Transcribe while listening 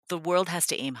the world has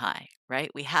to aim high,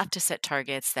 right? We have to set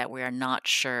targets that we are not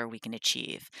sure we can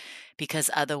achieve because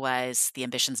otherwise the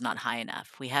ambition's not high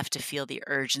enough. We have to feel the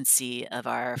urgency of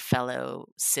our fellow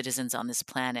citizens on this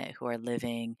planet who are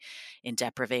living in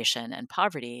deprivation and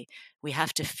poverty. We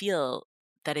have to feel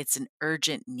that it's an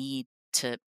urgent need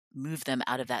to move them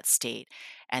out of that state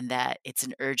and that it's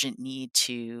an urgent need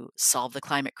to solve the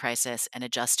climate crisis and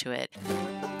adjust to it.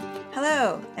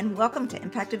 Hello, and welcome to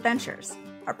Impact Adventures,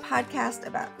 our podcast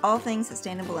about all things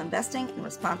sustainable investing and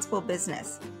responsible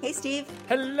business. Hey, Steve.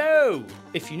 Hello!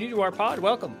 If you're new to our pod,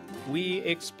 welcome. We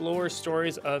explore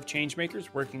stories of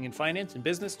changemakers working in finance and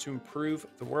business to improve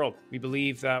the world. We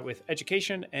believe that with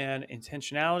education and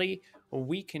intentionality,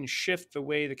 we can shift the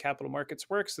way the capital markets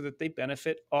work so that they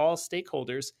benefit all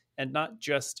stakeholders and not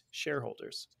just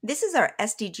shareholders. This is our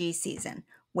SDG season,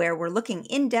 where we're looking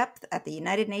in depth at the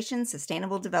United Nations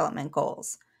Sustainable Development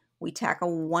Goals. We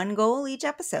tackle one goal each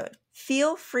episode.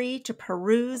 Feel free to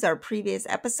peruse our previous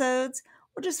episodes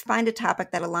or just find a topic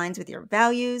that aligns with your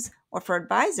values, or for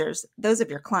advisors, those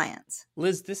of your clients.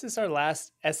 Liz, this is our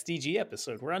last SDG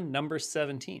episode. We're on number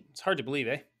 17. It's hard to believe,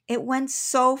 eh? It went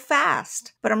so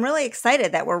fast, but I'm really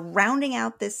excited that we're rounding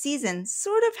out this season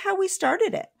sort of how we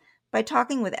started it, by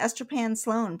talking with Esther Pan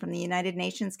Sloan from the United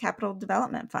Nations Capital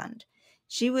Development Fund.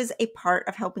 She was a part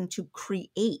of helping to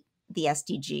create the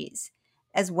SDGs,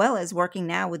 as well as working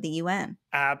now with the UN.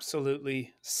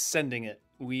 Absolutely sending it.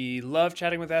 We love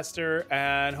chatting with Esther,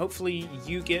 and hopefully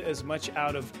you get as much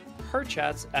out of her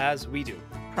chats as we do.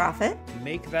 Profit.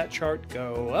 Make that chart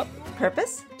go up.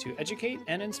 Purpose. To educate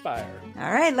and inspire.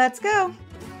 All right, let's go.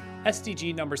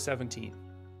 SDG number 17,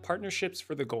 Partnerships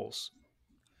for the Goals.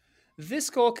 This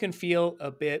goal can feel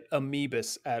a bit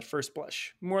amoebus at first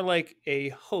blush, more like a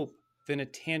hope than a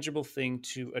tangible thing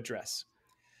to address.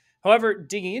 However,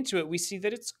 digging into it, we see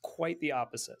that it's quite the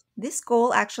opposite. This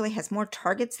goal actually has more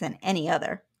targets than any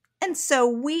other, and so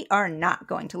we are not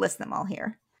going to list them all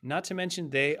here. Not to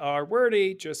mention they are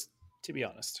wordy, just to be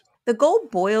honest. The goal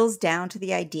boils down to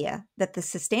the idea that the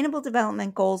Sustainable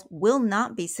Development Goals will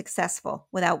not be successful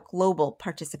without global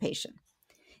participation.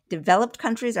 Developed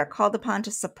countries are called upon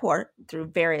to support, through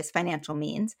various financial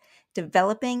means,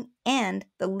 developing and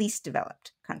the least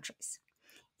developed countries.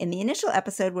 In the initial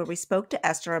episode where we spoke to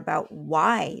Esther about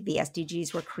why the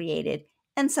SDGs were created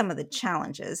and some of the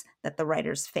challenges that the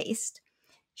writers faced,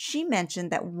 she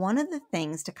mentioned that one of the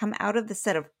things to come out of the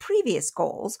set of previous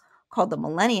goals, called the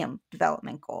Millennium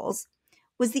Development Goals,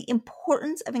 was the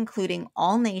importance of including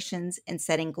all nations in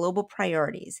setting global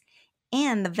priorities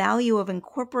and the value of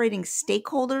incorporating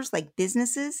stakeholders like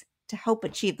businesses to help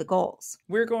achieve the goals.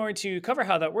 We're going to cover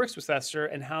how that works with Esther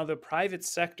and how the private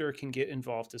sector can get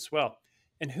involved as well.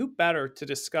 And who better to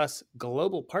discuss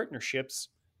global partnerships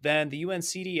than the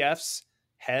UNCDF's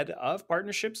head of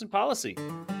partnerships and policy.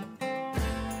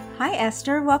 Hi,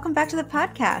 Esther. Welcome back to the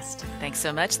podcast. Thanks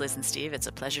so much, Liz and Steve. It's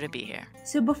a pleasure to be here.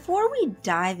 So before we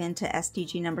dive into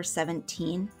SDG number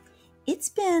 17, it's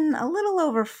been a little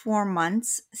over 4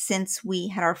 months since we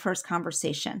had our first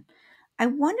conversation. I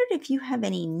wondered if you have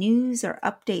any news or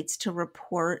updates to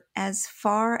report as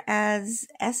far as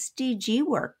SDG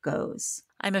work goes.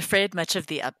 I'm afraid much of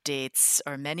the updates,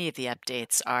 or many of the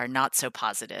updates, are not so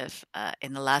positive.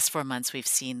 In the last 4 months, we've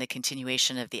seen the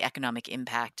continuation of the economic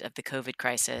impact of the COVID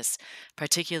crisis,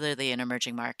 particularly in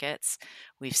emerging markets.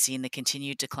 We've seen the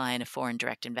continued decline of foreign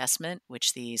direct investment,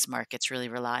 which these markets really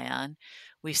rely on.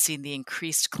 We've seen the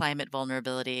increased climate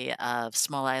vulnerability of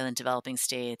small island developing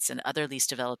states and other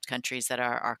least developed countries that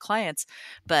are our clients,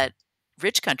 but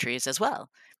rich countries as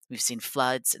well. We've seen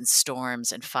floods and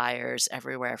storms and fires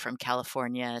everywhere from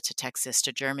California to Texas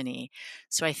to Germany.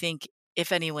 So I think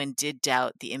if anyone did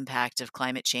doubt the impact of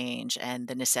climate change and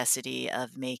the necessity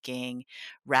of making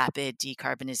rapid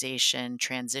decarbonization,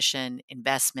 transition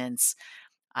investments,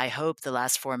 I hope the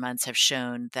last 4 months have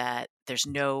shown that there's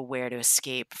nowhere to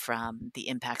escape from the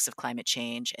impacts of climate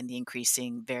change and the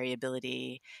increasing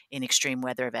variability in extreme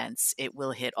weather events. It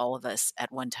will hit all of us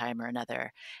at one time or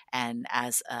another. And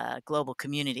as a global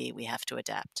community, we have to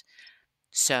adapt.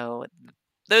 So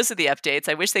those are the updates.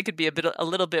 I wish they could be a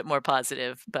little bit more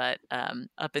positive, but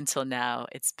up until now,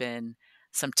 it's been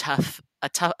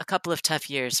a couple of tough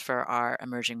years for our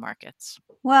emerging markets.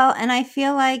 Well, and I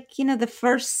feel like, the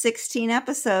first 16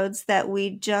 episodes that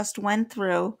we just went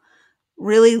through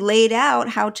really laid out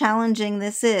how challenging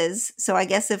this is. So I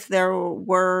guess if there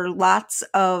were lots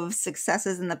of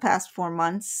successes in the past 4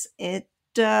 months, it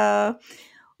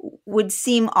would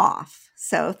seem off.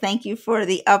 So thank you for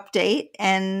the update,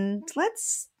 and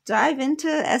let's dive into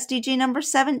SDG number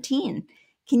 17.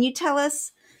 Can you tell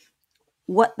us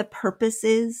what the purpose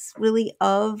is really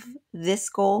of this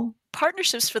goal?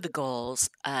 Partnerships for the Goals,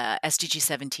 SDG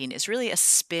 17, is really a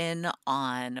spin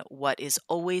on what is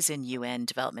always in UN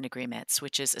development agreements,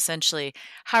 which is essentially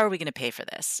how are we going to pay for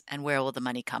this and where will the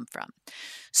money come from?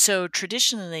 So,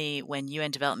 traditionally, when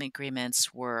UN development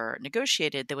agreements were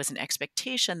negotiated, there was an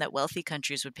expectation that wealthy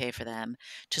countries would pay for them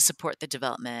to support the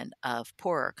development of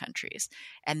poorer countries.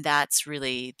 And that's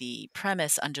really the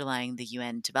premise underlying the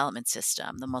UN development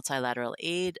system, the multilateral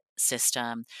aid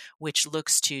system, which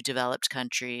looks to developed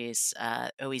countries,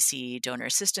 OECD donor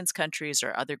assistance countries,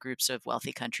 or other groups of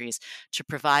wealthy countries to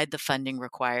provide the funding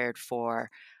required for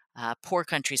poor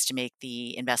countries to make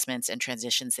the investments and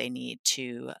transitions they need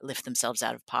to lift themselves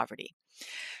out of poverty.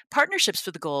 Partnerships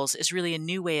for the Goals is really a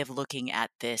new way of looking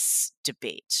at this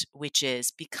debate, which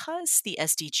is because the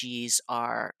SDGs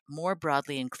are more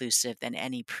broadly inclusive than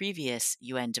any previous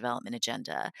UN development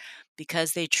agenda,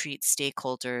 because they treat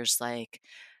stakeholders like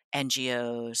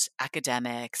NGOs,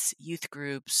 academics, youth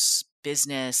groups,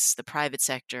 business, the private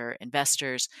sector,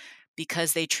 investors,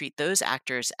 because they treat those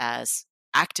actors as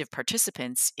active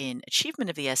participants in achievement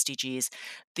of the SDGs,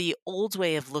 the old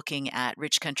way of looking at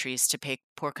rich countries to pay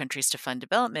poor countries to fund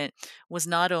development was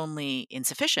not only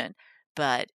insufficient,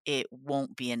 but it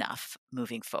won't be enough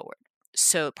moving forward.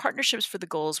 So, Partnerships for the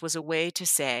Goals was a way to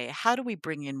say, how do we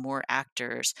bring in more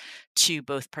actors to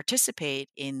both participate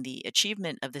in the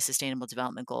achievement of the Sustainable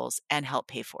Development Goals and help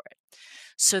pay for it?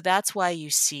 So that's why you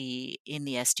see in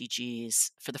the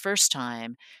SDGs, for the first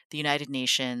time, the United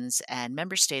Nations and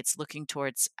member states looking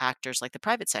towards actors like the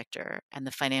private sector and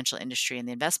the financial industry and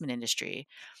the investment industry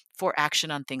for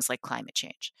action on things like climate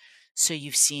change. So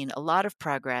you've seen a lot of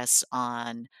progress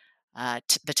on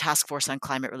the task force on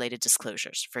climate related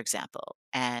disclosures, for example,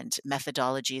 and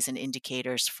methodologies and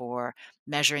indicators for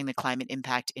measuring the climate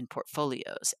impact in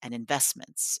portfolios and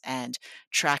investments and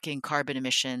tracking carbon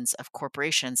emissions of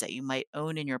corporations that you might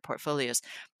own in your portfolios.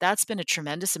 That's been a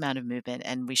tremendous amount of movement.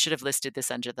 And we should have listed this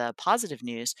under the positive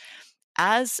news.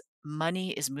 As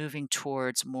money is moving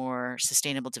towards more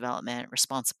sustainable development,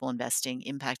 responsible investing,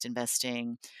 impact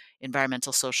investing,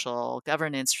 environmental, social,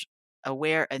 governance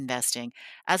aware investing,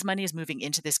 as money is moving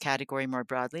into this category more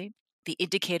broadly, the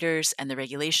indicators and the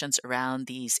regulations around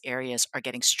these areas are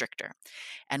getting stricter.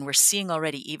 And we're seeing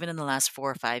already, even in the last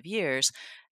 4 or 5 years,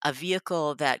 a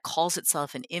vehicle that calls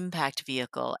itself an impact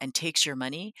vehicle and takes your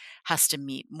money has to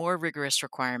meet more rigorous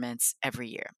requirements every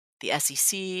year. The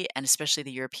SEC and especially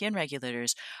the European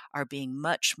regulators are being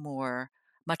much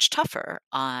tougher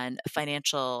on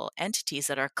financial entities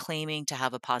that are claiming to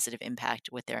have a positive impact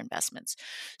with their investments.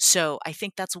 So I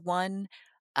think that's one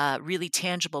really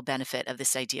tangible benefit of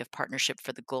this idea of partnership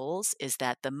for the goals is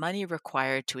that the money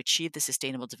required to achieve the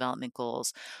sustainable development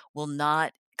goals will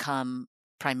not come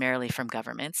primarily from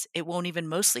governments. It won't even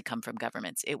mostly come from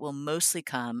governments. It will mostly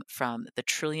come from the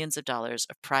trillions of dollars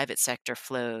of private sector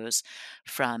flows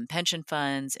from pension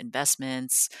funds,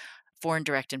 investments, foreign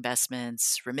direct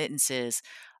investments, remittances.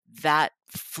 That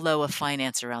flow of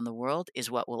finance around the world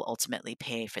is what will ultimately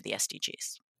pay for the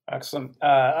SDGs. Excellent.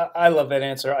 I love that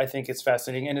answer. I think it's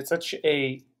fascinating. And it's such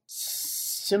a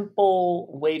simple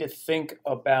way to think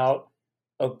about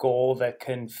a goal that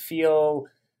can feel,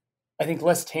 I think,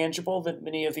 less tangible than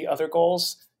many of the other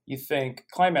goals. You think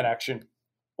climate action,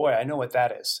 boy, I know what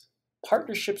that is.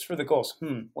 Partnerships for the goals.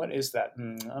 What is that?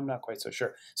 I'm not quite so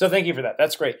sure. So thank you for that.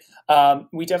 That's great.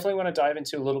 We definitely want to dive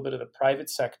into a little bit of the private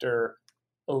sector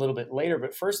a little bit later.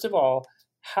 But first of all,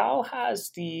 how has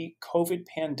the COVID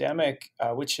pandemic,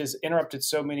 which has interrupted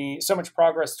so much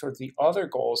progress towards the other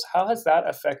goals, how has that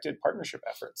affected partnership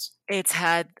efforts? It's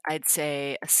had, I'd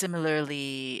say, a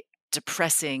similarly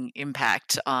depressing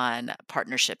impact on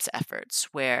partnerships efforts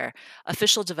where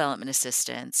official development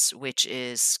assistance, which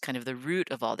is kind of the root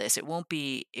of all this, it won't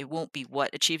be what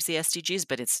achieves the SDGs,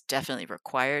 but it's definitely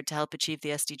required to help achieve the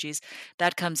SDGs.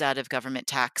 That comes out of government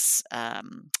tax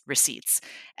receipts,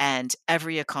 and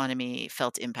every economy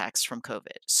felt impacts from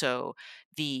COVID. So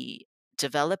the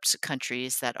developed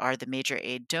countries that are the major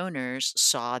aid donors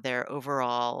saw their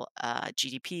overall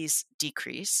GDPs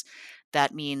decrease.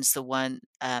 That means the ones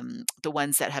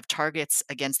that have targets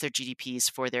against their GDPs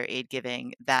for their aid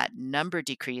giving, that number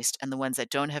decreased, and the ones that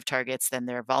don't have targets, then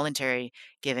their voluntary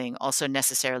giving also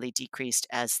necessarily decreased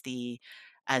as they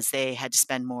had to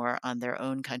spend more on their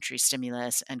own country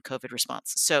stimulus and COVID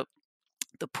response. So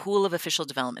the pool of official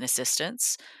development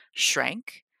assistance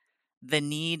shrank, the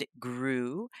need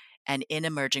grew. And in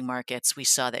emerging markets, we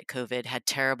saw that COVID had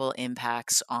terrible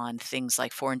impacts on things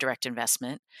like foreign direct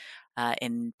investment.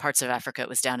 In parts of Africa, it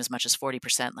was down as much as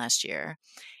 40% last year,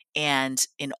 and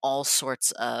in all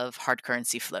sorts of hard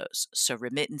currency flows. So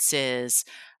remittances,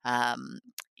 um,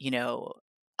 you know,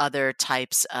 other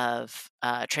types of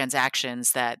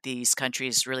transactions that these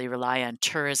countries really rely on,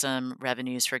 tourism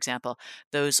revenues, for example,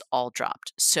 those all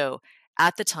dropped. So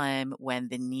at the time when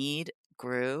the need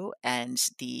grew and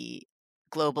the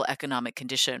global economic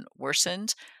condition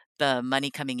worsened, the money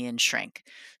coming in shrank.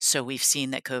 So we've seen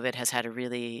that COVID has had a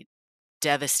really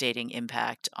devastating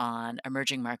impact on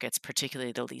emerging markets,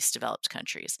 particularly the least developed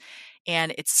countries.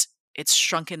 And it's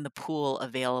shrunken the pool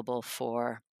available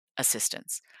for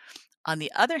assistance. On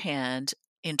the other hand,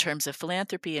 in terms of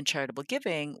philanthropy and charitable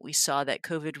giving, we saw that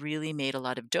COVID really made a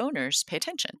lot of donors pay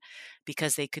attention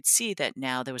because they could see that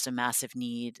now there was a massive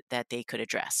need that they could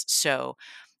address. So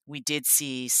we did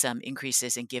see some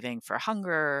increases in giving for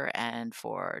hunger and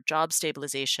for job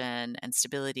stabilization and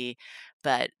stability,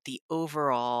 but the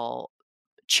overall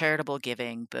charitable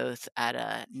giving, both at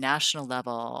a national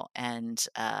level and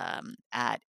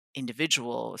at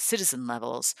individual citizen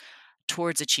levels,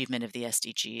 towards achievement of the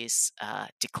SDGs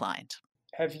declined.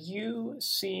 Have you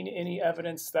seen any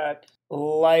evidence that,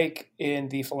 like in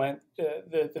the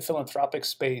philanthropic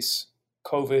space,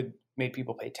 COVID made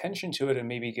people pay attention to it and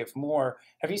maybe give more?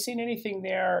 Have you seen anything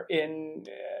there in,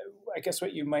 I guess,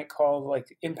 what you might call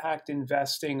like impact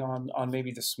investing on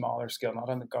maybe the smaller scale, not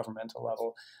on the governmental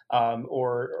level,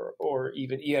 or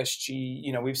even ESG?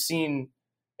 You know, we've seen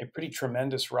a pretty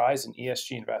tremendous rise in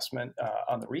ESG investment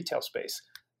on the retail space.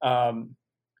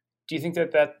 Do you think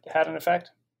that had an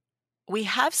effect? We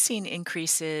have seen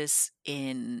increases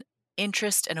in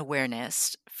interest and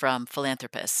awareness from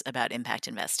philanthropists about impact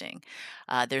investing.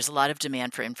 There's a lot of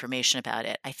demand for information about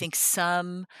it. I think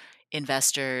some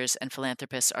investors and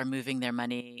philanthropists are moving their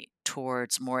money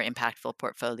towards more impactful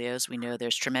portfolios. We know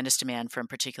there's tremendous demand from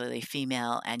particularly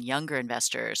female and younger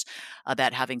investors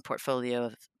about having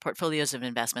portfolios of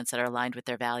investments that are aligned with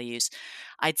their values.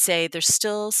 I'd say there's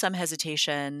still some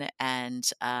hesitation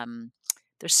and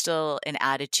there's still an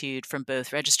attitude from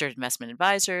both registered investment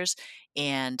advisors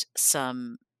and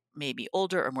some maybe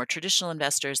older or more traditional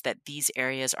investors that these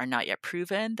areas are not yet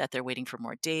proven, that they're waiting for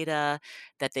more data,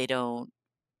 that they don't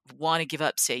want to give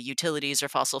up, say, utilities or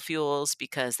fossil fuels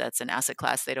because that's an asset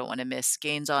class they don't want to miss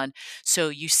gains on. So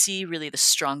you see really the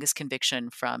strongest conviction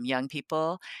from young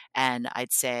people, and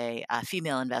I'd say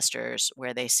female investors,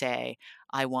 where they say,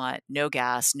 I want no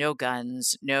gas, no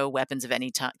guns, no weapons of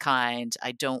any kind.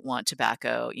 I don't want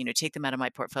tobacco, take them out of my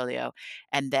portfolio.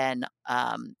 And then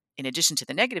in addition to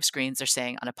the negative screens, they're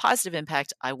saying on a positive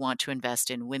impact, I want to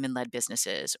invest in women-led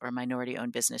businesses or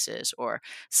minority-owned businesses or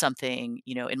something,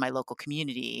 in my local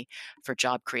community for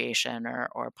job creation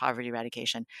or poverty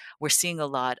eradication. We're seeing a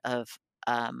lot of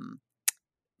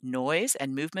noise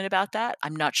and movement about that.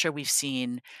 I'm not sure we've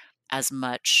seen as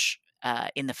much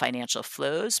in the financial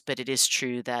flows, but it is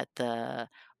true that the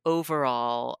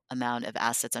overall amount of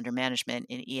assets under management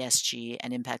in ESG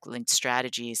and impact-linked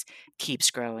strategies keeps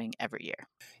growing every year.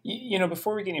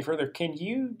 Before we get any further, can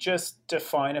you just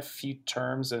define a few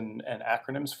terms and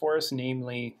acronyms for us,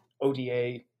 namely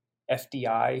ODA,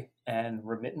 FDI, and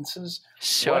remittances?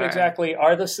 Sure. What exactly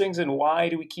are those things, and why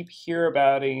do we keep hear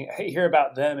about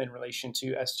them in relation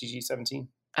to SDG 17?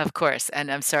 Of course,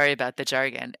 and I'm sorry about the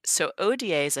jargon. So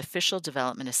ODA is official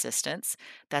development assistance.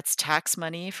 That's tax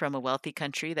money from a wealthy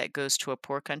country that goes to a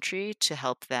poor country to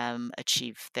help them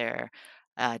achieve their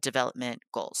development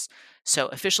goals. So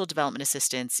official development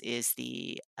assistance is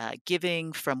the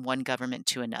giving from one government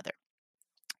to another.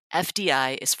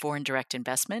 FDI is foreign direct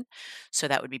investment. So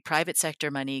that would be private sector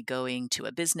money going to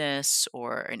a business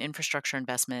or an infrastructure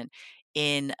investment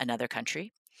in another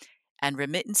country. And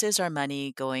remittances are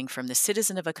money going from the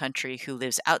citizen of a country who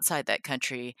lives outside that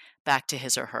country back to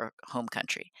his or her home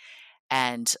country.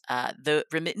 And the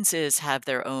remittances have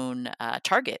their own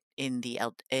target in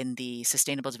the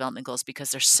Sustainable Development Goals because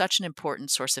they're such an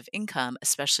important source of income,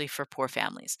 especially for poor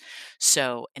families.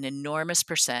 So an enormous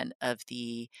percent of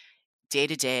the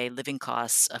day-to-day living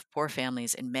costs of poor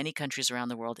families in many countries around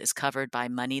the world is covered by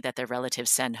money that their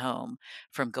relatives send home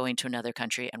from going to another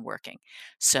country and working.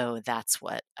 So that's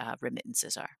what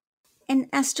remittances are. And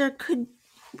Esther, could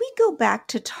we go back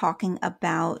to talking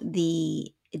about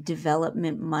the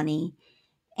development money?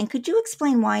 And could you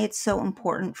explain why it's so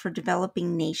important for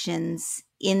developing nations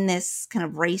in this kind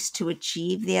of race to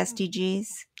achieve the SDGs?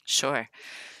 Sure.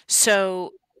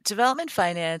 So development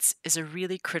finance is a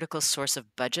really critical source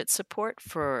of budget support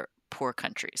for poor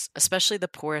countries, especially the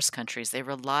poorest countries. They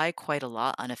rely quite a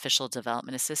lot on official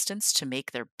development assistance to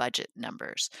make their budget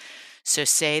numbers. So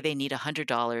say they need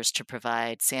 $100 to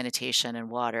provide sanitation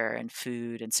and water and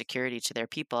food and security to their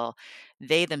people,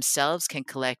 they themselves can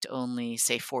collect only,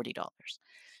 say, $40.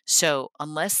 So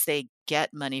unless they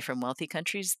get money from wealthy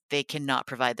countries, they cannot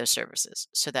provide those services.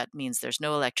 So that means there's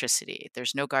no electricity,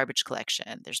 there's no garbage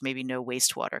collection, there's maybe no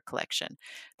wastewater collection,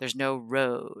 there's no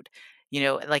road.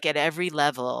 Like at every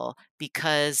level,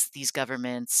 because these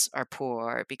governments are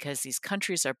poor, because these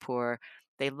countries are poor,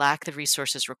 they lack the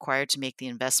resources required to make the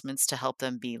investments to help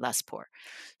them be less poor.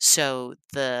 So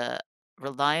the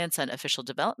reliance on official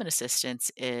development assistance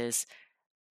is,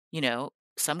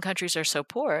 some countries are so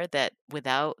poor that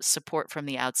without support from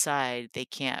the outside,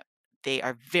 they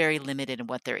are very limited in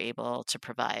what they're able to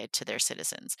provide to their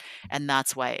citizens. And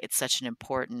that's why it's such an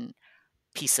important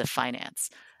piece of finance.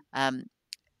 Um,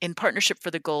 in Partnership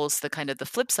for the Goals, the kind of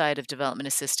the flip side of development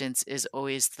assistance is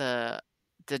always the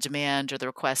demand or the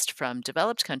request from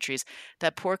developed countries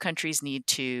that poor countries need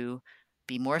to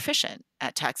be more efficient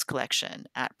at tax collection,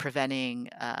 at preventing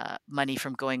money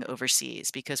from going overseas,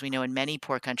 because we know in many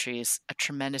poor countries, a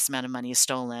tremendous amount of money is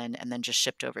stolen and then just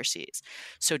shipped overseas.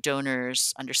 So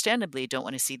donors, understandably, don't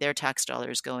want to see their tax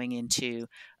dollars going into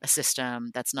a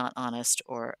system that's not honest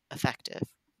or effective.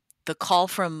 The call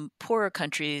from poorer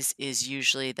countries is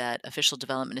usually that official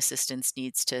development assistance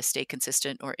needs to stay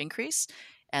consistent or increase.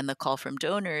 And the call from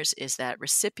donors is that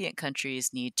recipient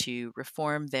countries need to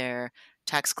reform their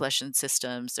tax collection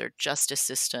systems, their justice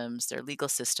systems, their legal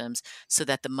systems, so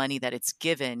that the money that it's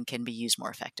given can be used more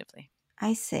effectively.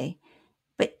 I see.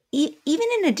 But even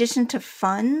in addition to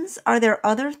funds, are there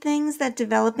other things that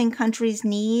developing countries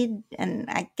need? And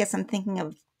I guess I'm thinking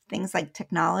of things like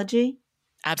technology.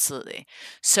 Absolutely.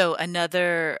 So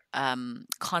another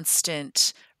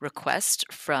constant request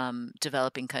from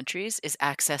developing countries is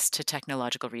access to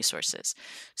technological resources.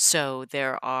 So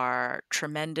there are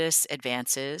tremendous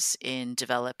advances in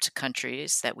developed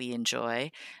countries that we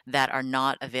enjoy that are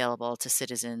not available to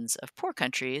citizens of poor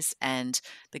countries, and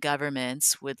the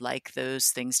governments would like those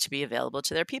things to be available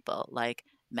to their people, like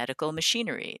medical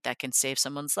machinery that can save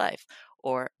someone's life,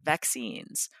 or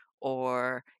vaccines,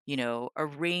 or a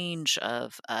range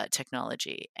of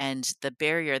technology. And the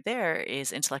barrier there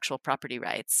is intellectual property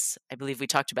rights. I believe we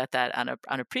talked about that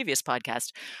on a previous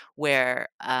podcast, where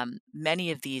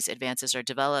many of these advances are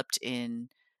developed in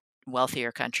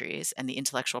wealthier countries and the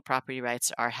intellectual property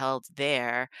rights are held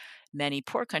there. Many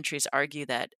poor countries argue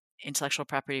that intellectual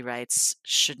property rights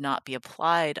should not be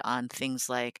applied on things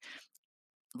like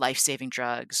life-saving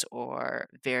drugs or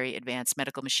very advanced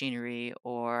medical machinery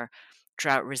or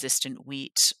drought-resistant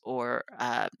wheat or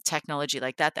technology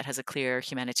like that has a clear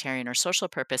humanitarian or social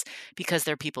purpose, because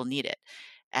their people need it.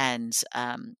 And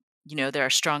there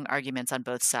are strong arguments on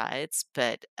both sides,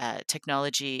 but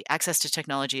access to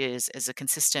technology is a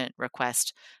consistent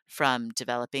request from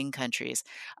developing countries.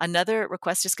 Another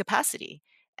request is capacity.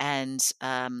 And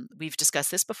we've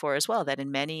discussed this before as well, that in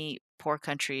many poor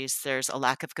countries, there's a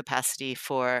lack of capacity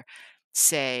for,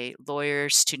 say,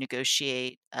 lawyers to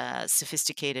negotiate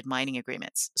sophisticated mining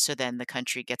agreements. So then the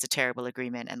country gets a terrible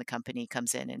agreement and the company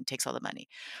comes in and takes all the money.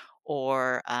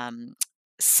 Or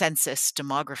census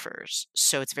demographers.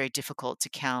 So it's very difficult to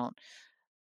count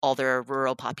all their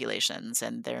rural populations,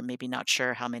 and they're maybe not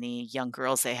sure how many young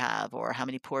girls they have, or how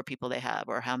many poor people they have,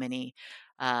 or how many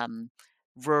um,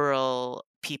 rural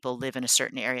people live in a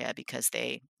certain area because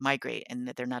they migrate and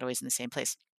that they're not always in the same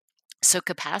place. So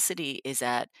capacity is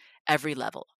at every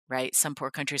level, right? Some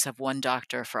poor countries have one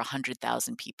doctor for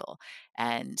 100,000 people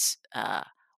and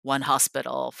one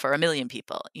hospital for 1 million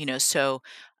people. So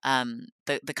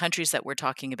the countries that we're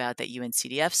talking about that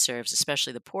UNCDF serves,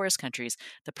 especially the poorest countries,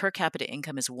 the per capita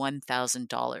income is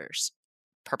 $1,000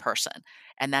 per person,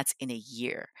 and that's in a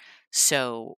year.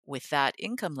 So with that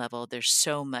income level, there's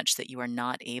so much that you are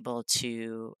not able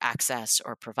to access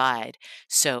or provide.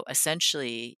 So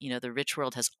essentially, the rich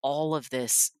world has all of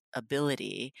this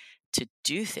ability to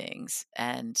do things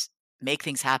and make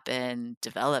things happen,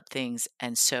 develop things.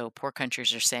 And so poor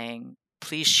countries are saying,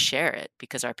 please share it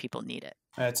because our people need it.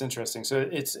 That's interesting. So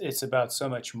it's about so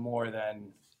much more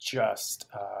than just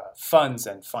funds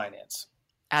and finance.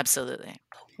 Absolutely.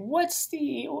 What do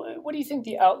you think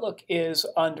the outlook is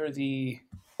under the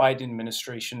Biden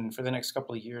administration for the next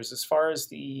couple of years as far as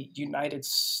the United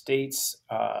States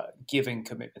giving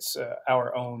commitments,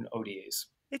 our own ODAs?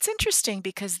 It's interesting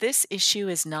because this issue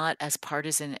is not as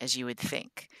partisan as you would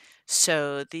think.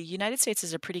 So, the United States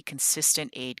is a pretty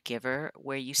consistent aid giver.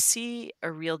 Where you see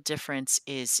a real difference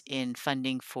is in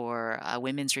funding for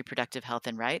women's reproductive health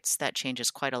and rights. That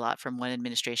changes quite a lot from one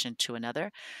administration to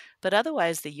another. But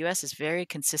otherwise, the US is very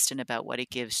consistent about what it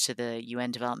gives to the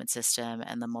UN development system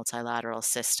and the multilateral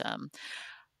system.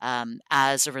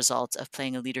 As a result of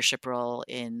playing a leadership role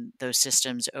in those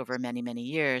systems over many, many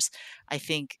years, I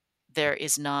think there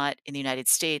is not in the United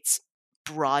States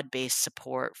broad-based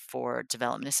support for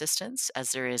development assistance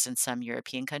as there is in some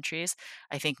European countries.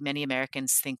 I think many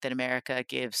Americans think that America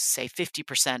gives, say,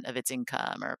 50% of its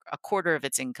income or a quarter of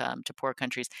its income to poor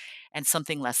countries, and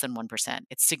something less than 1%.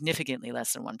 It's significantly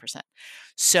less than 1%.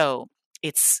 So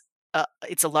it's a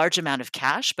large amount of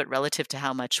cash, but relative to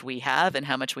how much we have and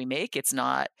how much we make, it's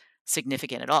not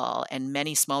significant at all. And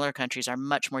many smaller countries are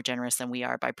much more generous than we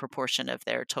are by proportion of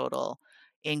their total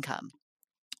income.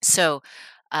 So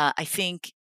I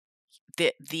think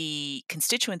the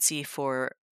constituency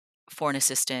for foreign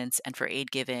assistance and for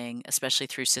aid giving, especially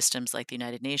through systems like the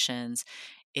United Nations,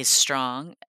 is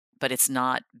strong, but it's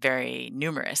not very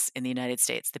numerous in the United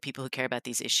States. The people who care about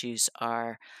these issues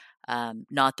are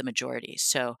not the majority.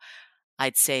 So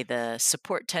I'd say the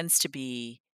support tends to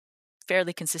be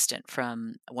fairly consistent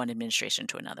from one administration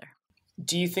to another.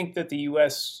 Do you think that the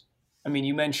U.S., I mean,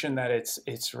 you mentioned that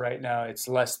it's right now it's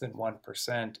less than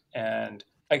 1%, and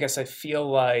I guess I feel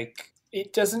like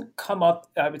it doesn't come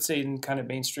up, I would say, in kind of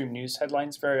mainstream news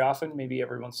headlines very often, maybe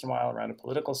every once in a while around a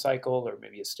political cycle or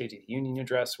maybe a State of the Union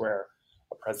address where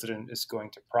a president is going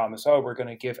to promise, oh, we're going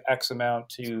to give X amount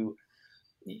to,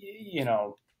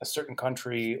 a certain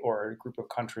country or a group of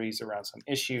countries around some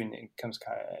issue, and it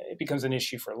becomes an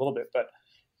issue for a little bit, but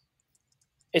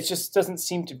it just doesn't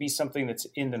seem to be something that's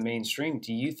in the mainstream.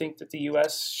 Do you think that the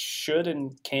U.S. should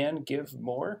and can give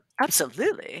more?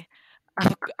 Absolutely.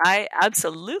 I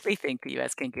absolutely think the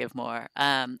U.S. can give more.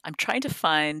 I'm trying to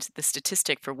find the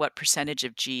statistic for what percentage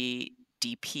of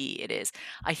GDP it is.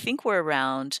 I think we're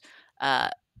around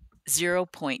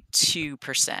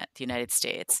 0.2%, the United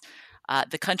States.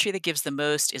 The country that gives the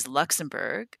most is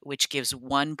Luxembourg, which gives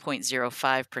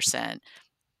 1.05%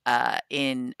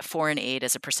 in foreign aid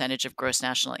as a percentage of gross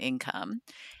national income.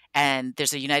 And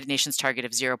there's a United Nations target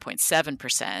of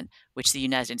 0.7%, which the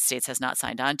United States has not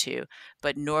signed on to.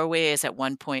 But Norway is at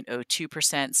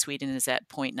 1.02%, Sweden is at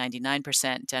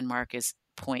 0.99%, Denmark is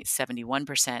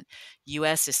 0.71%.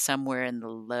 US is somewhere in the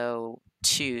low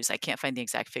twos. I can't find the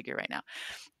exact figure right now.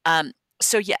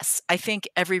 So yes, I think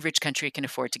every rich country can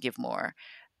afford to give more.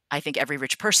 I think every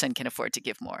rich person can afford to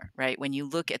give more, right? When you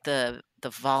look at the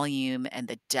volume and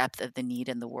the depth of the need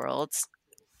in the world,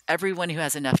 everyone who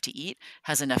has enough to eat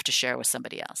has enough to share with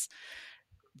somebody else.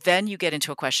 Then you get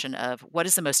into a question of what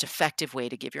is the most effective way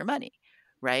to give your money,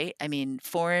 right? I mean,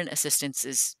 foreign assistance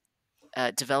is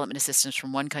development assistance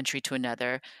from one country to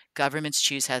another. Governments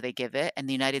choose how they give it. And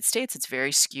the United States, it's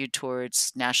very skewed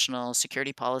towards national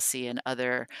security policy and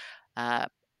other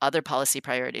policy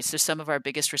priorities. So some of our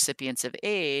biggest recipients of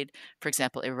aid, for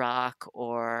example, Iraq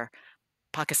or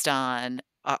Pakistan,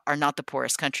 are not the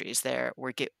poorest countries.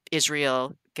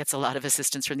 Israel gets a lot of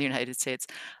assistance from the United States.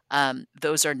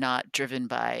 Those are not driven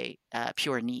by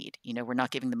pure need. We're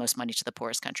not giving the most money to the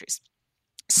poorest countries.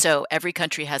 So every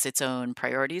country has its own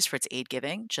priorities for its aid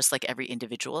giving, just like every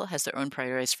individual has their own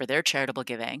priorities for their charitable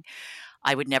giving.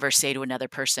 I would never say to another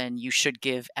person, you should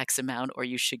give X amount or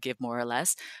you should give more or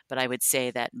less. But I would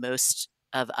say that most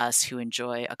of us who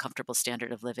enjoy a comfortable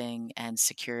standard of living and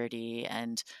security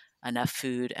and enough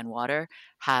food and water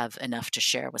have enough to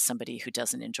share with somebody who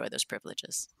doesn't enjoy those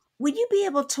privileges. Would you be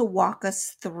able to walk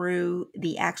us through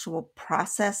the actual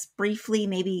process briefly,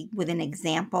 maybe with an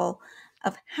example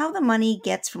of how the money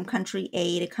gets from country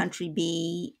A to country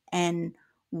B and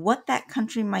what that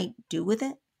country might do with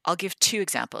it? I'll give two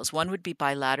examples. One would be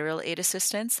bilateral aid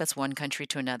assistance, that's one country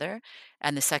to another.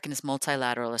 And the second is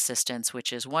multilateral assistance,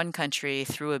 which is one country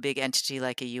through a big entity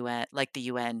like the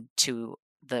UN to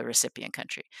the recipient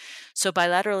country. So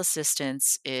bilateral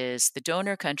assistance is the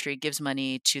donor country gives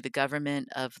money to the government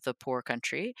of the poor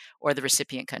country or the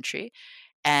recipient country,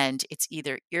 and it's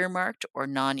either earmarked or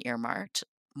non-earmarked.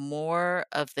 More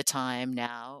of the time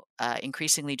now,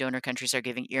 increasingly donor countries are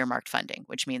giving earmarked funding,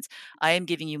 which means I am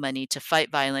giving you money to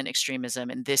fight violent extremism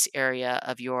in this area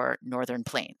of your northern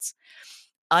plains.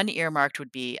 Unearmarked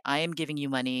would be I am giving you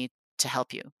money to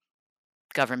help you,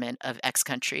 government of X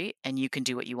country, and you can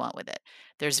do what you want with it.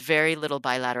 There's very little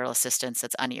bilateral assistance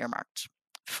that's unearmarked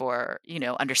for,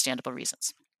 understandable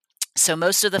reasons. So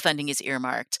most of the funding is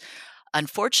earmarked.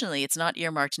 Unfortunately, it's not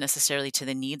earmarked necessarily to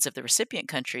the needs of the recipient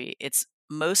country. It's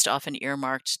most often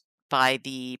earmarked by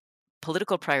the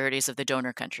political priorities of the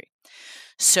donor country.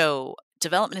 So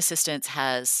development assistance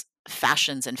has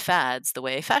fashions and fads the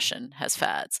way fashion has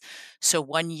fads. So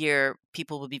one year,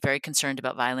 people will be very concerned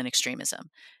about violent extremism.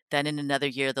 Then in another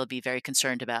year, they'll be very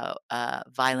concerned about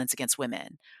violence against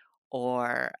women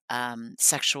or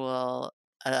sexual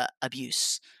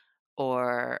abuse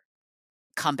or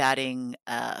combating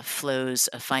flows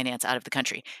of finance out of the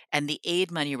country. And the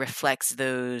aid money reflects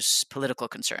those political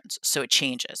concerns. So it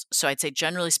changes. So I'd say,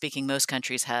 generally speaking, most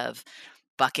countries have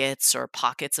buckets or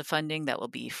pockets of funding that will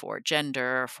be for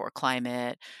gender, for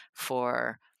climate,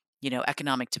 for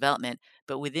economic development.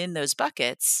 But within those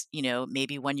buckets,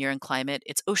 maybe one year in climate,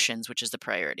 it's oceans, which is the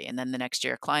priority, and then the next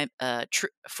year,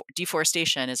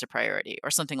 deforestation is a priority, or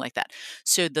something like that.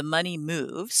 So the money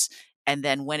moves, and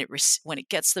then when it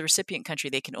gets to the recipient country,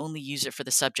 they can only use it for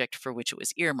the subject for which it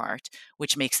was earmarked,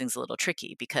 which makes things a little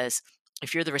tricky, because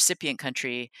if you're the recipient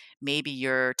country, maybe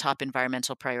your top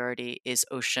environmental priority is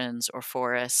oceans or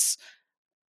forests,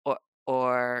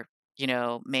 or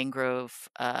mangrove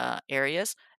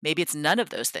areas. Maybe it's none of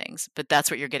those things, but that's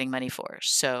what you're getting money for.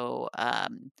 So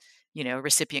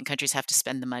recipient countries have to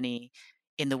spend the money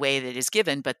in the way that it is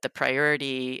given, but the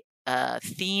priority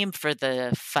theme for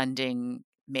the funding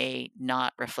may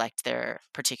not reflect their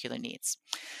particular needs.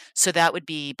 So that would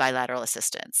be bilateral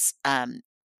assistance.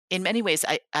 In many ways,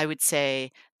 I would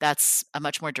say that's a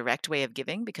much more direct way of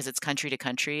giving, because it's country to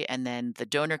country, and then the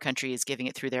donor country is giving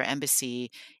it through their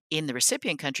embassy in the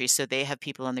recipient country. So they have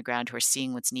people on the ground who are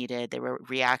seeing what's needed. They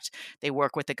react. They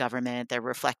work with the government. They're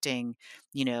reflecting,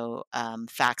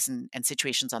 facts and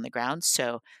situations on the ground.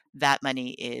 So that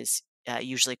money is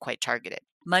usually quite targeted.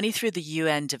 Money through the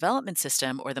UN development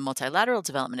system or the multilateral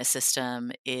development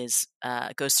system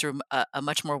goes through a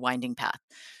much more winding path.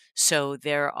 So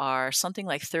there are something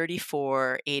like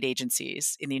 34 aid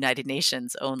agencies in the United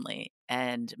Nations only,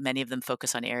 and many of them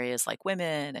focus on areas like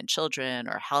women and children,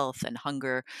 or health and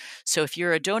hunger. So if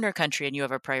you're a donor country and you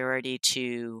have a priority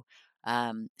to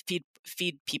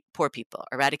feed poor people,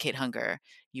 eradicate hunger,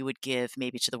 you would give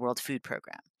maybe to the World Food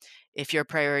Program. If your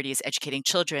priority is educating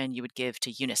children, you would give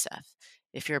to UNICEF.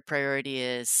 If your priority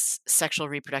is sexual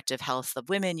reproductive health of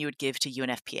women, you would give to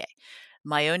UNFPA.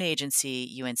 My own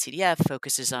agency, UNCDF,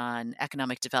 focuses on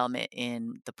economic development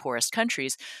in the poorest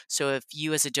countries. So if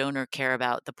you as a donor care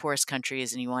about the poorest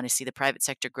countries and you want to see the private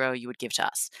sector grow, you would give to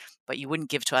us. But you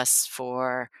wouldn't give to us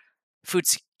for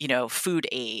food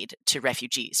aid to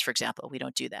refugees, for example. We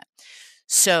don't do that.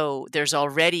 So there's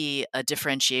already a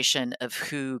differentiation of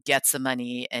who gets the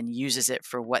money and uses it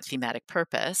for what thematic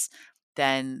purpose.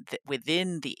 Then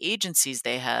within the agencies,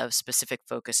 they have specific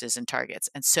focuses and targets.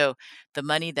 And so the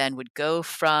money then would go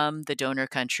from the donor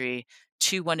country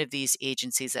to one of these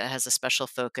agencies that has a special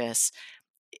focus.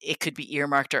 It could be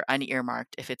earmarked or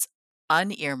unearmarked. If it's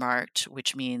unearmarked,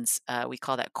 which means we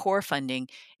call that core funding,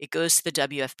 it goes to the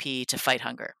WFP to fight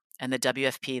hunger. And the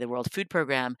WFP, the World Food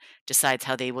Program, decides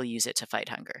how they will use it to fight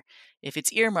hunger. If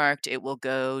it's earmarked, it will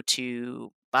go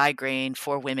to buy grain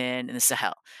for women in the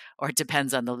Sahel, or it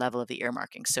depends on the level of the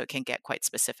earmarking. So it can get quite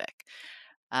specific.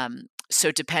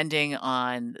 So depending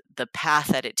on the path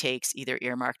that it takes, either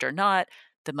earmarked or not,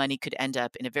 the money could end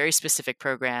up in a very specific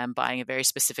program, buying a very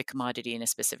specific commodity in a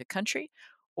specific country,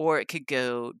 or it could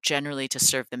go generally to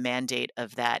serve the mandate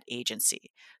of that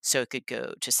agency. So it could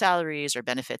go to salaries or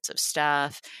benefits of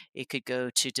staff. It could go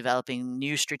to developing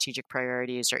new strategic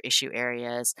priorities or issue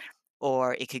areas,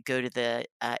 or it could go to the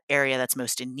area that's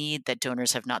most in need that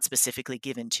donors have not specifically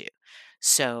given to.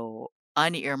 So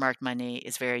unearmarked money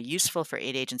is very useful for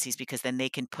aid agencies, because then they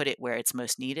can put it where it's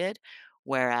most needed,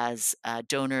 whereas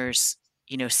donors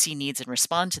see needs and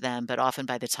respond to them, but often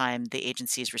by the time the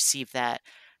agencies receive that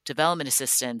development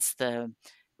assistance, the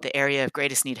area of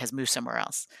greatest need has moved somewhere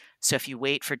else. So if you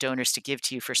wait for donors to give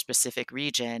to you for a specific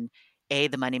region,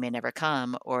 the money may never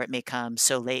come, or it may come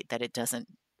so late that it doesn't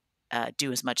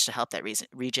do as much to help that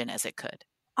region as it could.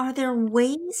 Are there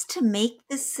ways to make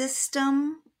the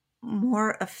system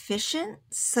more efficient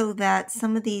so that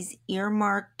some of these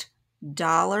earmarked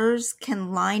dollars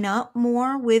can line up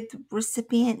more with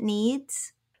recipient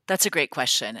needs? That's a great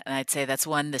question. And I'd say that's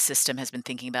one the system has been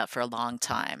thinking about for a long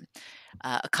time.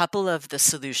 A couple of the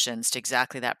solutions to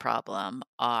exactly that problem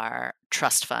are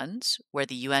trust funds, where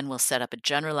the UN will set up a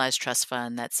generalized trust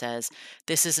fund that says,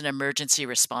 this is an emergency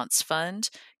response fund.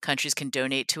 Countries can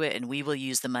donate to it, and we will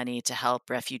use the money to help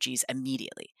refugees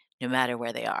immediately, no matter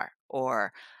where they are,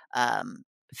 or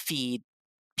feed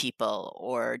people,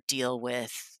 or deal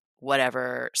with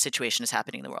whatever situation is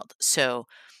happening in the world. So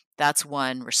that's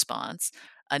one response.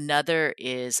 Another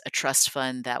is a trust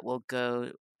fund that will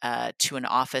go to an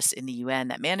office in the UN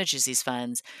that manages these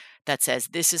funds, that says,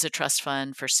 this is a trust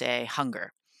fund for, say,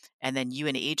 hunger. And then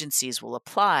UN agencies will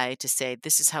apply to say,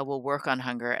 this is how we'll work on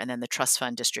hunger, and then the trust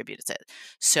fund distributes it.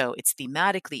 So it's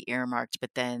thematically earmarked,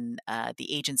 but then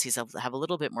the agencies have a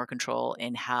little bit more control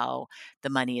in how the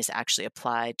money is actually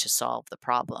applied to solve the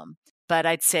problem. but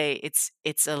I'd say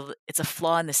it's a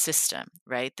flaw in the system,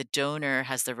 right? The donor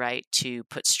has the right to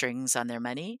put strings on their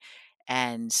money,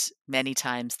 and many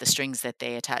times the strings that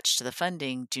they attach to the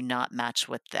funding do not match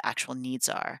what the actual needs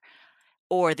are,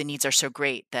 or the needs are so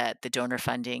great that the donor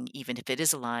funding, even if it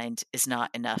is aligned, is not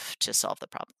enough to solve the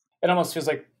problem. It almost feels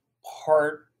like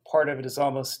part of it is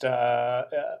almost a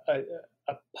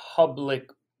public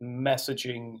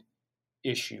messaging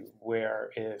issue, where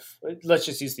if, let's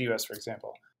just use the US for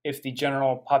example, if the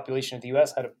general population of the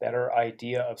US had a better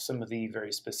idea of some of the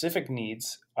very specific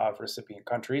needs of recipient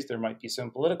countries, there might be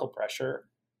some political pressure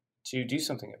to do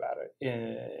something about it,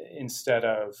 instead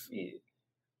of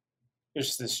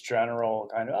just this general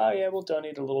kind of, oh yeah, we'll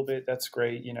donate a little bit, that's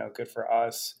great, good for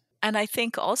us. And I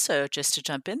think also, just to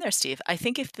jump in there, Steve, I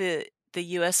think if the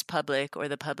US public or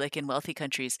the public in wealthy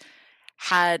countries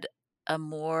had a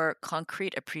more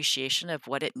concrete appreciation of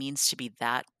what it means to be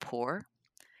that poor,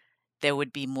 there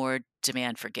would be more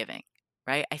demand for giving,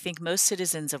 right? I think most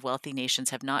citizens of wealthy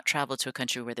nations have not traveled to a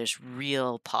country where there's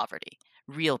real poverty,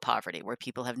 where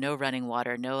people have no running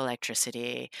water, no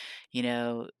electricity, you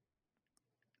know,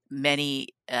 many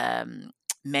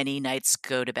many nights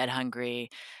go to bed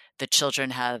hungry. The children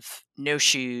have no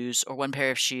shoes or one pair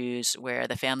of shoes, where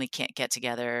the family can't get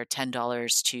together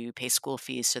 $10 to pay school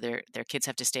fees, so their kids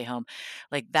have to stay home.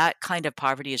 Like, that kind of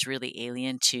poverty is really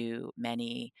alien to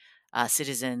many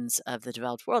citizens of the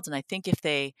developed world. And I think if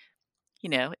they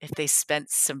spent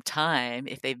some time,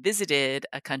 if they visited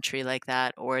a country like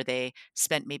that, or they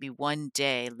spent maybe one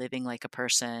day living like a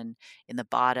person in the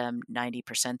bottom 90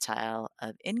 percentile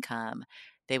of income,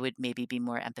 they would maybe be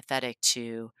more empathetic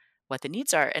to what the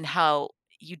needs are, and how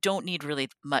you don't need really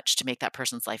much to make that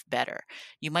person's life better.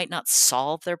 You might not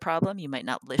solve their problem, you might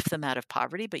not lift them out of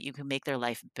poverty, but you can make their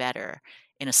life better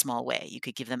in a small way. You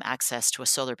could give them access to a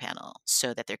solar panel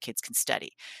so that their kids can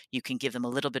study. You can give them a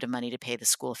little bit of money to pay the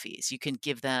school fees. You can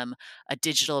give them a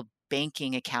digital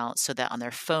banking account so that on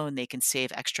their phone they can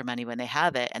save extra money when they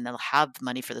have it, and they'll have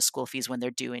money for the school fees when they're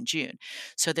due in June.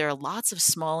 So there are lots of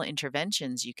small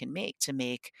interventions you can make to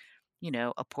make,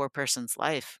 a poor person's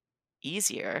life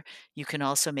easier. You can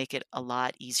also make it a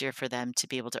lot easier for them to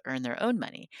be able to earn their own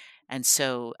money. And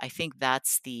so I think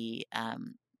that's the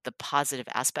positive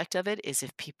aspect of it, is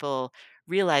if people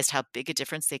realized how big a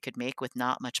difference they could make with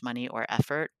not much money or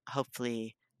effort,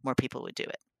 hopefully more people would do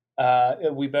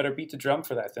it. We better beat the drum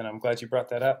for that then. I'm glad you brought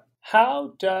that up.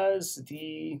 How does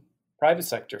the private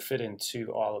sector fit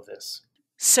into all of this?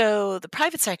 So the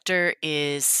private sector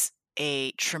is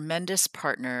a tremendous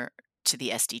partner to the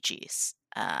SDGs.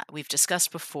 We've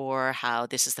discussed before how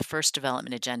this is the first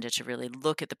development agenda to really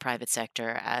look at the private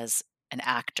sector as an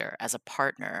actor, as a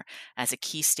partner, as a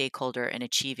key stakeholder in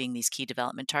achieving these key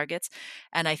development targets.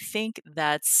 And I think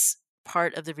that's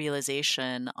part of the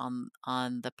realization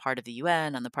on the part of the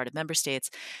UN, on the part of member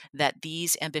states, that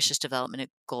these ambitious development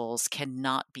goals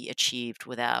cannot be achieved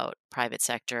without private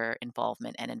sector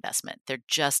involvement and investment. There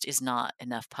just is not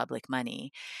enough public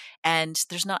money, and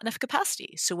there's not enough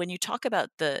capacity. So when you talk about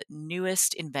the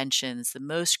newest inventions, the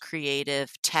most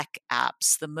creative tech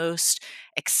apps, the most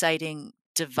exciting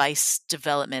device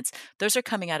developments, those are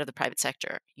coming out of the private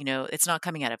sector. It's not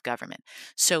coming out of government.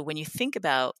 So when you think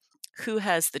about who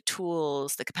has the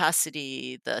tools, the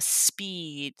capacity, the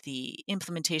speed, the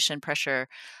implementation pressure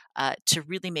to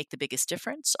really make the biggest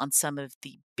difference on some of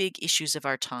the big issues of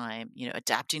our time,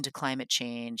 adapting to climate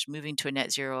change, moving to a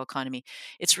net zero economy,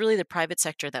 it's really the private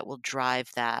sector that will drive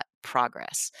that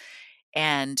progress.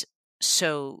 And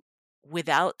so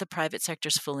without the private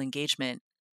sector's full engagement,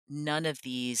 none of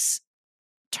these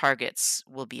targets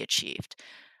will be achieved.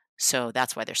 So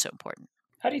that's why they're so important.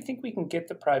 How do you think we can get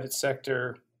the private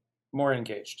sector more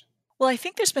engaged? Well, I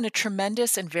think there's been a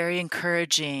tremendous and very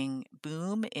encouraging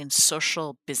boom in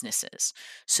social businesses.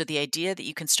 So the idea that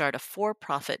you can start a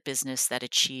for-profit business that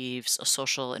achieves a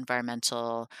social,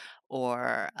 environmental,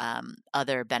 or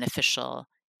other beneficial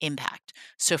impact.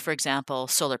 So, for example,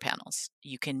 solar panels.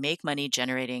 You can make money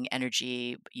generating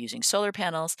energy using solar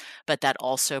panels, but that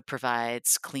also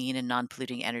provides clean and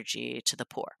non-polluting energy to the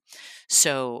poor.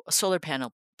 So, a solar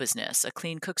panel business, a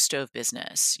clean cook stove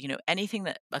business, anything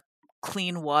that a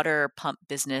clean water pump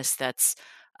business that's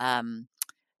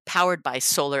powered by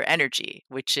solar energy,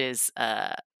 which is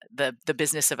the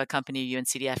business of a company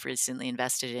UNCDF recently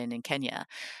invested in Kenya.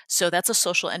 So that's a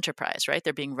social enterprise, right?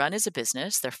 They're being run as a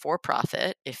business. They're for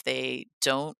profit. If they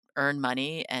don't earn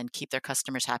money and keep their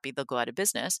customers happy, they'll go out of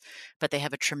business. But they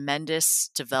have a tremendous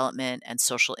development and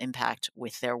social impact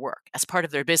with their work as part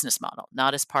of their business model,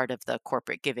 not as part of the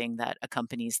corporate giving that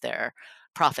accompanies their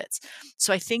profits.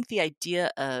 So I think the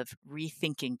idea of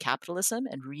rethinking capitalism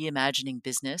and reimagining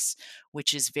business,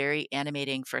 which is very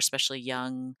animating for especially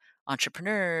young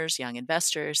entrepreneurs, young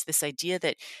investors, this idea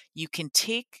that you can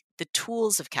take the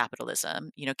tools of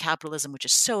capitalism, capitalism, which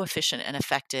is so efficient and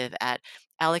effective at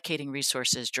allocating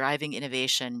resources, driving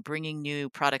innovation, bringing new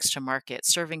products to market,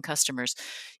 serving customers,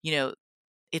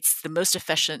 it's the most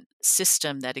efficient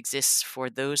system that exists for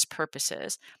those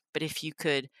purposes. But if you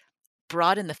could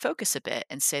broaden the focus a bit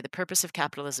and say the purpose of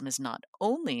capitalism is not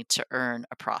only to earn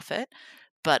a profit,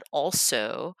 but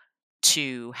also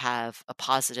to have a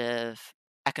positive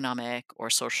economic or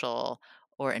social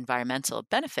or environmental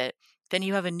benefit, then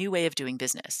you have a new way of doing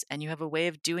business. And you have a way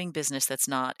of doing business that's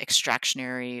not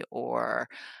extractionary or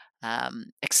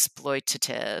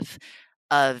exploitative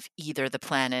of either the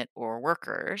planet or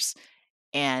workers.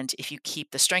 And if you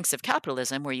keep the strengths of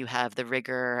capitalism, where you have the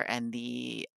rigor and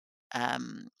the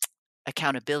um,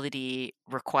 accountability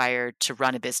required to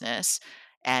run a business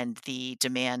and the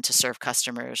demand to serve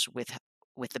customers with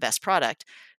the best product,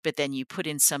 but then you put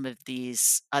in some of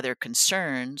these other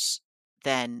concerns,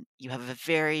 then you have a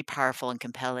very powerful and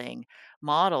compelling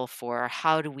model for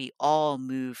how do we all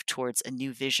move towards a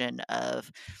new vision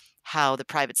of how the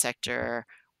private sector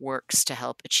works to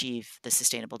help achieve the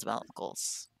sustainable development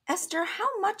goals. Esther,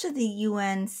 how much of the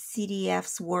UN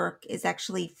CDF's work is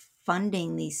actually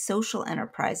funding these social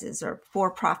enterprises or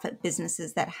for-profit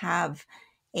businesses that have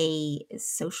a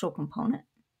social component?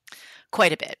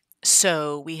 Quite a bit.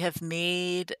 So we have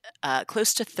made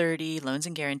close to 30 loans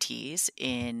and guarantees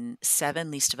in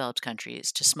 7 least developed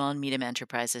countries to small and medium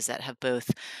enterprises that have both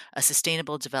a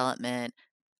sustainable development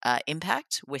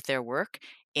impact with their work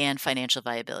and financial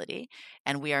viability.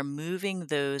 And we are moving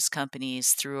those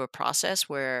companies through a process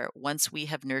where once we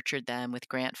have nurtured them with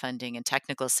grant funding and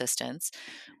technical assistance,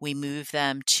 we move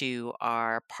them to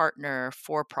our partner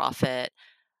for-profit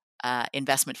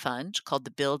investment fund called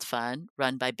the Build Fund,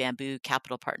 run by Bamboo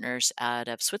Capital Partners out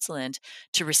of Switzerland,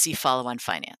 to receive follow-on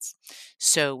finance.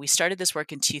 So we started this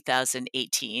work in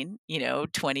 2018.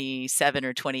 27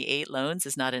 or 28 loans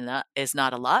is not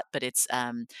a lot, but it's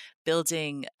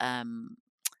building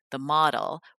the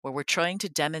model where we're trying to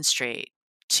demonstrate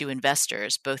to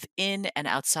investors, both in and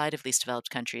outside of least developed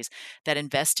countries, that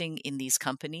investing in these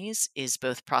companies is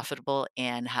both profitable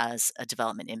and has a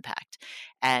development impact.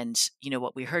 And,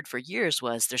 what we heard for years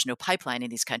was there's no pipeline in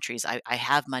these countries. I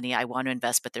have money, I want to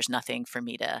invest, but there's nothing for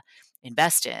me to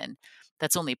invest in.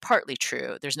 That's only partly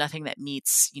true. There's nothing that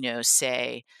meets,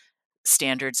 say,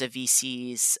 standards of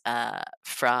VCs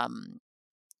from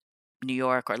New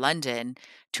York or London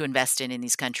to invest in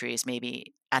these countries,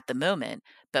 maybe at the moment,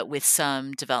 but with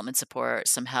some development support,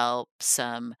 some help,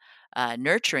 some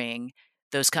nurturing,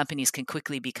 those companies can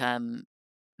quickly become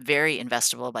very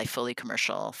investable by fully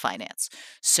commercial finance.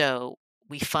 So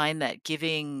we find that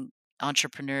giving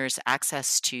entrepreneurs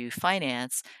access to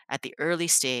finance at the early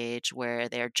stage where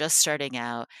they're just starting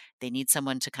out, they need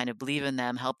someone to kind of believe in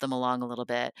them, help them along a little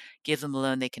bit, give them a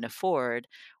loan they can afford.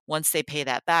 Once they pay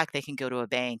that back, they can go to a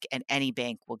bank and any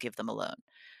bank will give them a loan.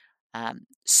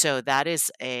 So that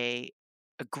is a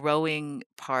growing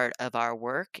part of our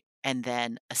work. And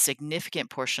then a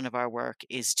significant portion of our work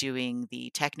is doing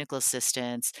the technical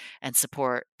assistance and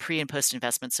support, pre and post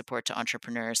investment support to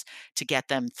entrepreneurs to get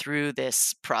them through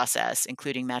this process,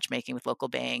 including matchmaking with local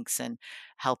banks and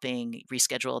helping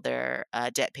reschedule their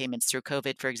debt payments through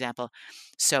COVID, for example.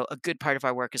 So a good part of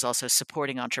our work is also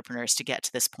supporting entrepreneurs to get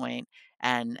to this point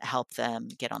and help them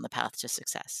get on the path to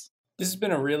success. This has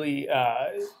been a really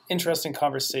interesting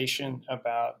conversation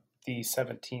about the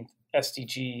 17th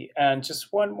SDG. And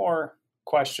just one more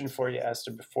question for you,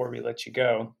 Esther, before we let you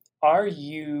go. Are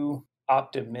you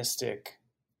optimistic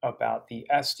about the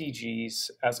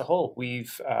SDGs as a whole?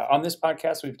 We've, on this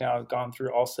podcast, we've now gone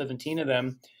through all 17 of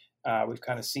them. We've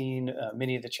kind of seen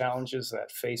many of the challenges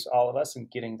that face all of us in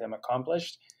getting them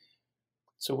accomplished.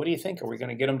 So what do you think? Are we going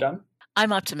to get them done?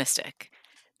 I'm optimistic.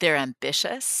 They're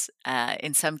ambitious.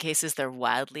 In some cases, they're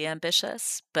wildly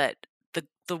ambitious, but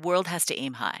the world has to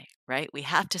aim high, right? We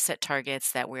have to set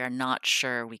targets that we are not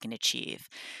sure we can achieve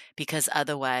because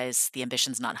otherwise the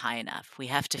ambition's not high enough. We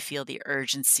have to feel the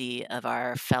urgency of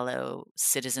our fellow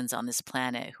citizens on this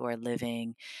planet who are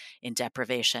living in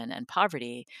deprivation and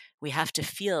poverty. We have to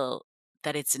feel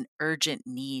that it's an urgent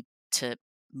need to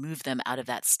move them out of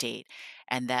that state,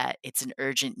 and that it's an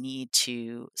urgent need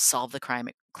to solve the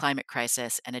climate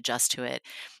crisis and adjust to it,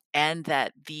 and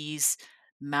that these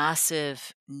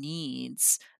massive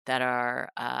needs that are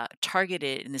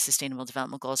targeted in the Sustainable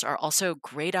Development Goals are also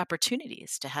great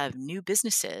opportunities to have new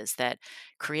businesses that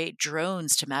create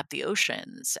drones to map the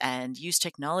oceans and use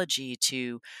technology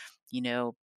to,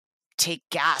 take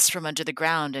gas from under the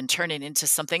ground and turn it into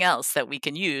something else that we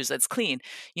can use that's clean.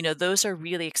 Those are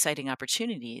really exciting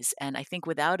opportunities. And I think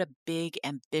without a big,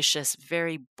 ambitious,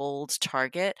 very bold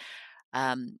target,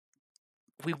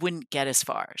 we wouldn't get as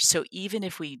far. So even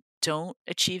if we don't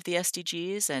achieve the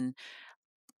SDGs, and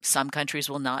some countries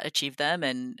will not achieve them,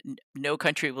 and no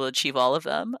country will achieve all of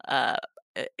them,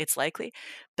 it's likely.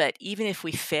 But even if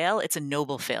we fail, it's a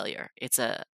noble failure. It's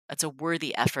a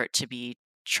worthy effort to be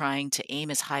trying to aim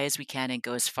as high as we can and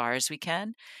go as far as we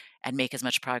can and make as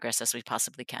much progress as we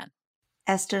possibly can.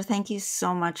 Esther, thank you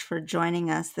so much for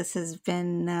joining us. This has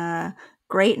been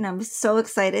great, and I'm so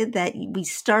excited that we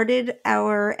started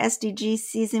our SDG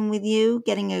season with you,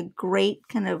 getting a great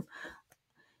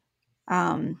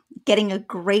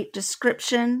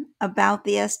description about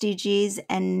the SDGs,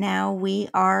 and now we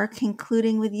are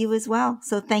concluding with you as well.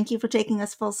 So thank you for taking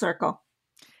us full circle.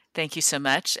 Thank you so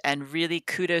much. And really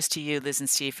kudos to you, Liz and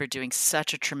Steve, for doing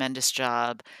such a tremendous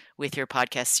job with your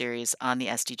podcast series on the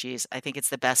SDGs. I think it's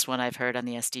the best one I've heard on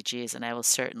the SDGs, and I will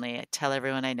certainly tell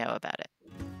everyone I know about it.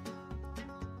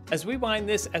 As we wind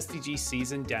this SDG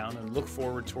season down and look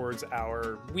forward towards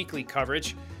our weekly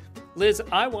coverage, Liz,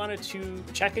 I wanted to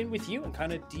check in with you and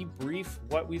kind of debrief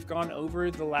what we've gone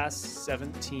over the last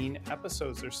 17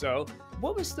 episodes or so.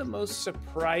 What was the most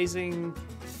surprising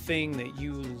thing that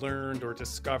you learned or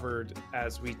discovered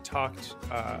as we talked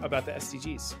about the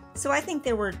SDGs? So I think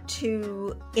there were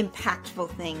two impactful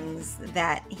things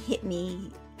that hit me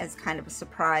as kind of a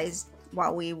surprise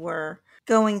while we were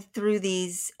going through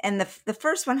these. And the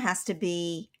first one has to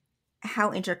be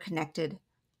how interconnected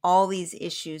all these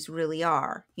issues really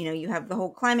are. You have the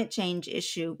whole climate change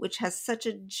issue, which has such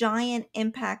a giant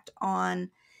impact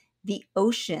on the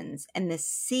oceans and the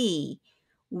sea,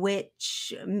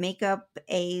 which make up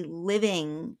a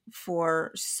living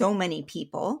for so many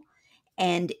people,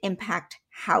 and impact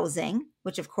housing,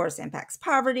 which of course impacts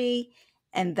poverty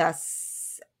and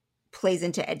thus plays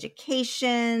into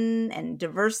education and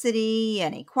diversity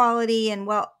and equality. And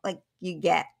you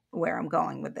get where I'm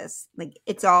going with this.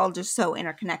 It's all just so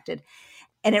interconnected.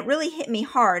 And it really hit me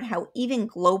hard how even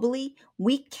globally,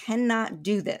 we cannot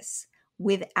do this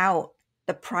without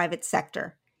the private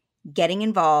sector getting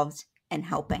involved and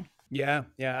helping. Yeah,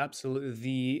 absolutely.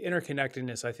 The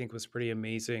interconnectedness, I think, was pretty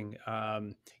amazing.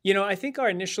 I think our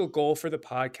initial goal for the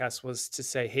podcast was to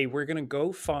say, hey, we're going to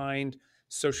go find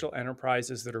social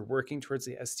enterprises that are working towards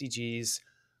the SDGs.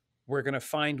 We're going to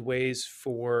find ways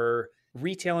for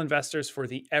retail investors, for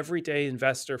the everyday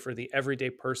investor, for the everyday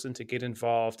person to get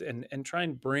involved and try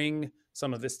and bring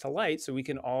some of this to light so we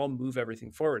can all move everything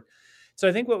forward. So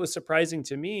I think what was surprising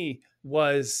to me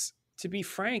was, to be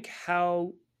frank,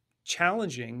 how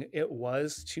challenging it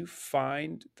was to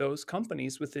find those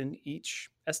companies within each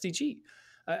SDG.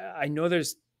 I know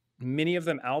there's many of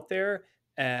them out there.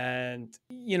 And,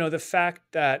 the fact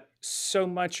that so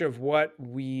much of what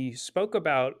we spoke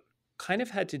about kind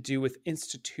of had to do with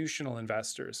institutional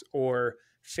investors or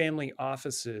family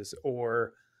offices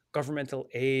or governmental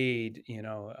aid,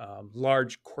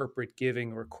 large corporate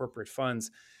giving or corporate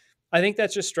funds. I think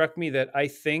that just struck me that I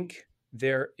think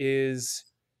there is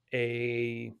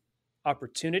a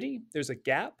opportunity, there's a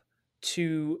gap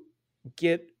to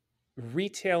get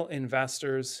retail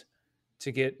investors,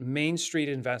 to get Main Street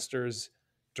investors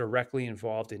directly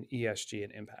involved in ESG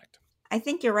and impact. I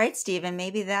think you're right, Steve, and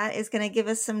maybe that is going to give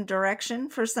us some direction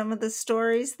for some of the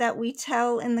stories that we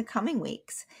tell in the coming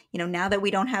weeks. Now that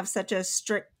we don't have such a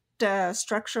strict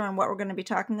structure on what we're going to be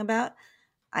talking about,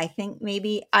 I think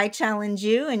maybe I challenge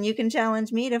you and you can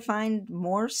challenge me to find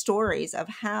more stories of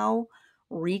how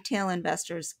retail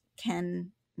investors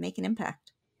can make an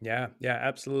impact. Yeah,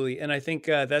 absolutely. And I think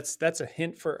that's a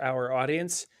hint for our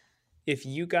audience. If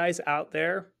you guys out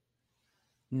there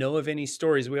know of any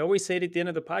stories, we always say it at the end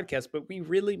of the podcast, but we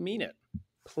really mean it.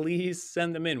 Please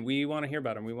send them in. We want to hear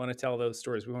about them. We want to tell those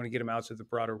stories. We want to get them out to the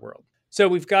broader world. So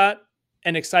we've got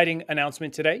an exciting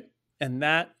announcement today, and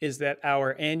that is that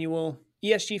our annual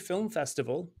ESG Film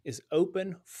Festival is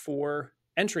open for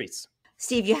entries.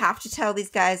 Steve, you have to tell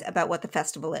these guys about what the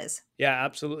festival is. Yeah,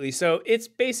 absolutely. So it's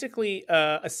basically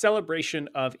a celebration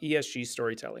of ESG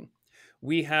storytelling.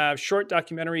 We have short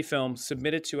documentary films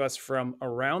submitted to us from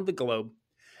around the globe,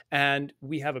 and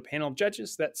we have a panel of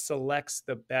judges that selects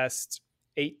the best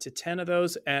 8 to 10 of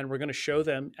those, and we're going to show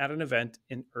them at an event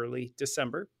in early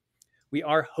December. We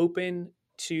are hoping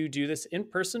to do this in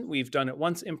person. We've done it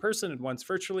once in person and once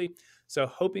virtually. So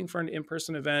hoping for an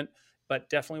in-person event, but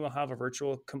definitely will have a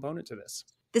virtual component to this.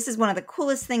 This is one of the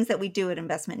coolest things that we do at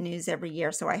Investment News every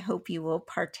year. So I hope you will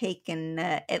partake and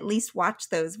at least watch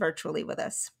those virtually with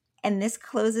us. And this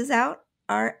closes out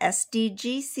our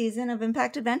SDG season of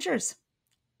Impact Adventures.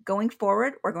 Going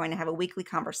forward, we're going to have a weekly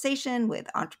conversation with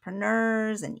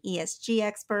entrepreneurs and ESG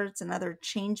experts and other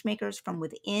change makers from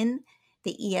within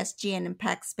the ESG and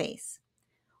impact space.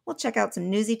 We'll check out some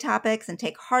newsy topics and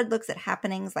take hard looks at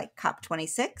happenings like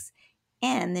COP26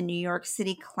 and the New York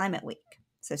City Climate Week.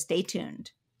 So stay tuned.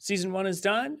 Season 1 is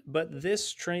done, but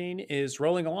this train is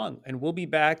rolling along, and we'll be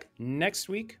back next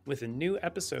week with a new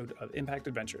episode of Impact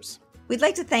Adventures. We'd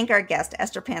like to thank our guest,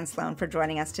 Esther Pan-Sloan, for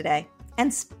joining us today.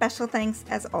 And special thanks,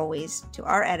 as always, to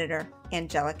our editor,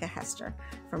 Angelica Hester,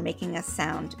 for making us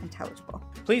sound intelligible.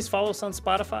 Please follow us on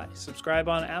Spotify, subscribe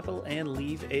on Apple, and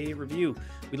leave a review.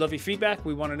 We love your feedback.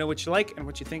 We want to know what you like and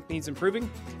what you think needs improving.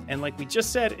 And like we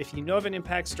just said, if you know of an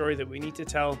impact story that we need to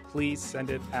tell, please send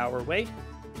it our way.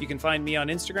 You can find me on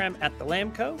Instagram at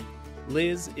TheLambCo.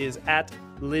 Liz is at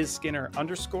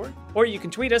LizSkinner_. Or you can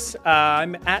tweet us.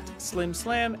 I'm at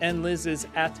SlimSlam and Liz is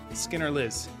at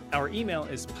SkinnerLiz. Our email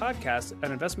is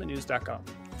podcast@investmentnews.com.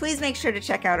 Please make sure to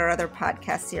check out our other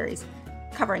podcast series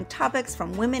covering topics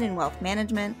from women in wealth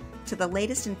management to the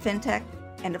latest in fintech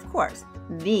and, of course,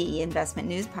 the Investment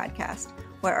News Podcast,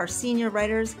 where our senior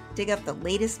writers dig up the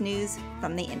latest news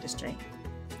from the industry.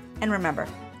 And remember,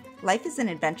 life is an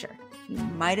adventure. You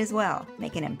might as well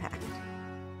make an impact.